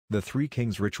The Three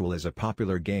Kings ritual is a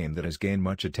popular game that has gained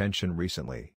much attention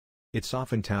recently. It's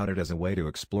often touted as a way to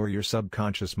explore your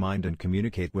subconscious mind and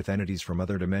communicate with entities from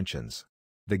other dimensions.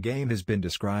 The game has been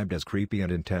described as creepy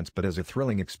and intense, but as a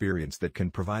thrilling experience that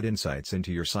can provide insights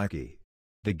into your psyche.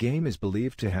 The game is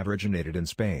believed to have originated in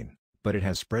Spain, but it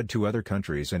has spread to other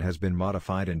countries and has been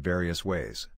modified in various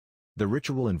ways. The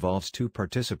ritual involves two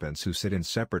participants who sit in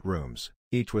separate rooms,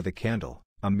 each with a candle,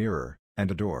 a mirror,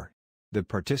 and a door. The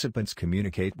participants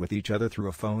communicate with each other through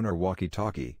a phone or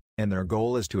walkie-talkie, and their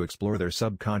goal is to explore their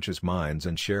subconscious minds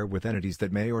and share with entities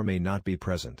that may or may not be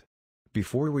present.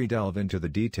 Before we delve into the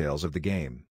details of the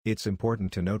game, it's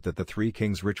important to note that the Three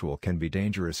Kings ritual can be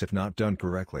dangerous if not done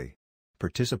correctly.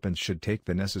 Participants should take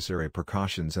the necessary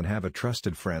precautions and have a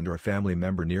trusted friend or family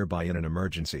member nearby in an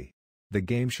emergency. The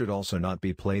game should also not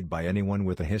be played by anyone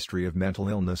with a history of mental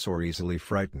illness or easily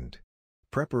frightened.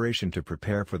 Preparation to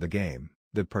prepare for the game.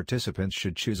 The participants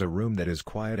should choose a room that is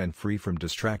quiet and free from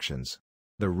distractions.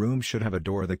 The room should have a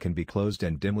door that can be closed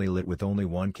and dimly lit with only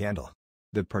one candle.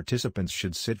 The participants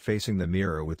should sit facing the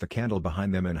mirror with the candle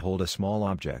behind them and hold a small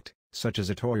object, such as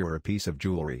a toy or a piece of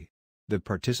jewelry. The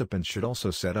participants should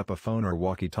also set up a phone or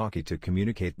walkie-talkie to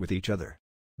communicate with each other.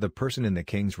 The person in the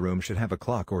king's room should have a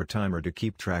clock or timer to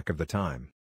keep track of the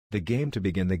time. To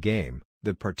begin the game,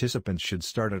 the participants should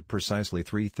start at precisely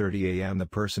 3:30 a.m. The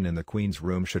person in the queen's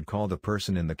room should call the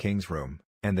person in the king's room,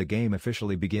 and the game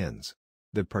officially begins.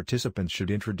 The participants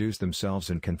should introduce themselves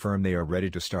and confirm they are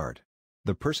ready to start.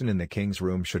 The person in the king's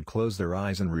room should close their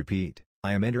eyes and repeat,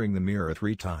 "I am entering the mirror"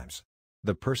 3 times.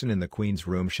 The person in the queen's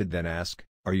room should then ask,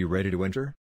 "Are you ready to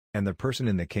enter?" And the person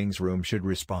in the king's room should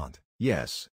respond,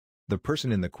 "Yes." The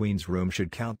person in the queen's room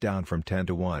should count down from 10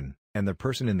 to 1, and the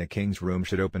person in the king's room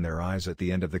should open their eyes at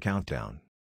the end of the countdown.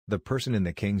 The person in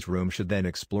the king's room should then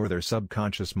explore their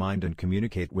subconscious mind and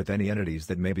communicate with any entities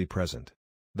that may be present.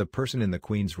 The person in the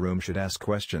queen's room should ask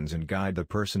questions and guide the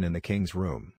person in the king's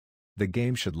room. The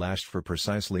game should last for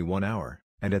precisely 1 hour,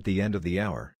 and at the end of the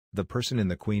hour, the person in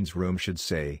the queen's room should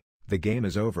say, "The game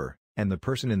is over," and the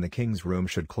person in the king's room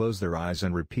should close their eyes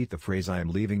and repeat the phrase, "I am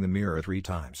leaving the mirror" 3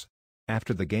 times.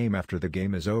 After the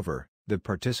game is over, the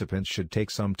participants should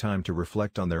take some time to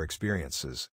reflect on their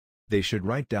experiences. They should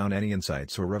write down any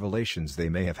insights or revelations they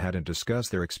may have had and discuss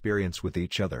their experience with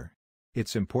each other.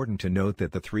 It's important to note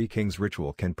that the Three Kings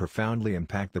ritual can profoundly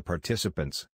impact the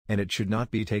participants, and it should not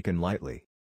be taken lightly.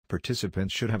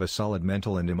 Participants should have a solid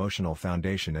mental and emotional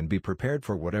foundation and be prepared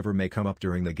for whatever may come up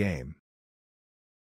during the game.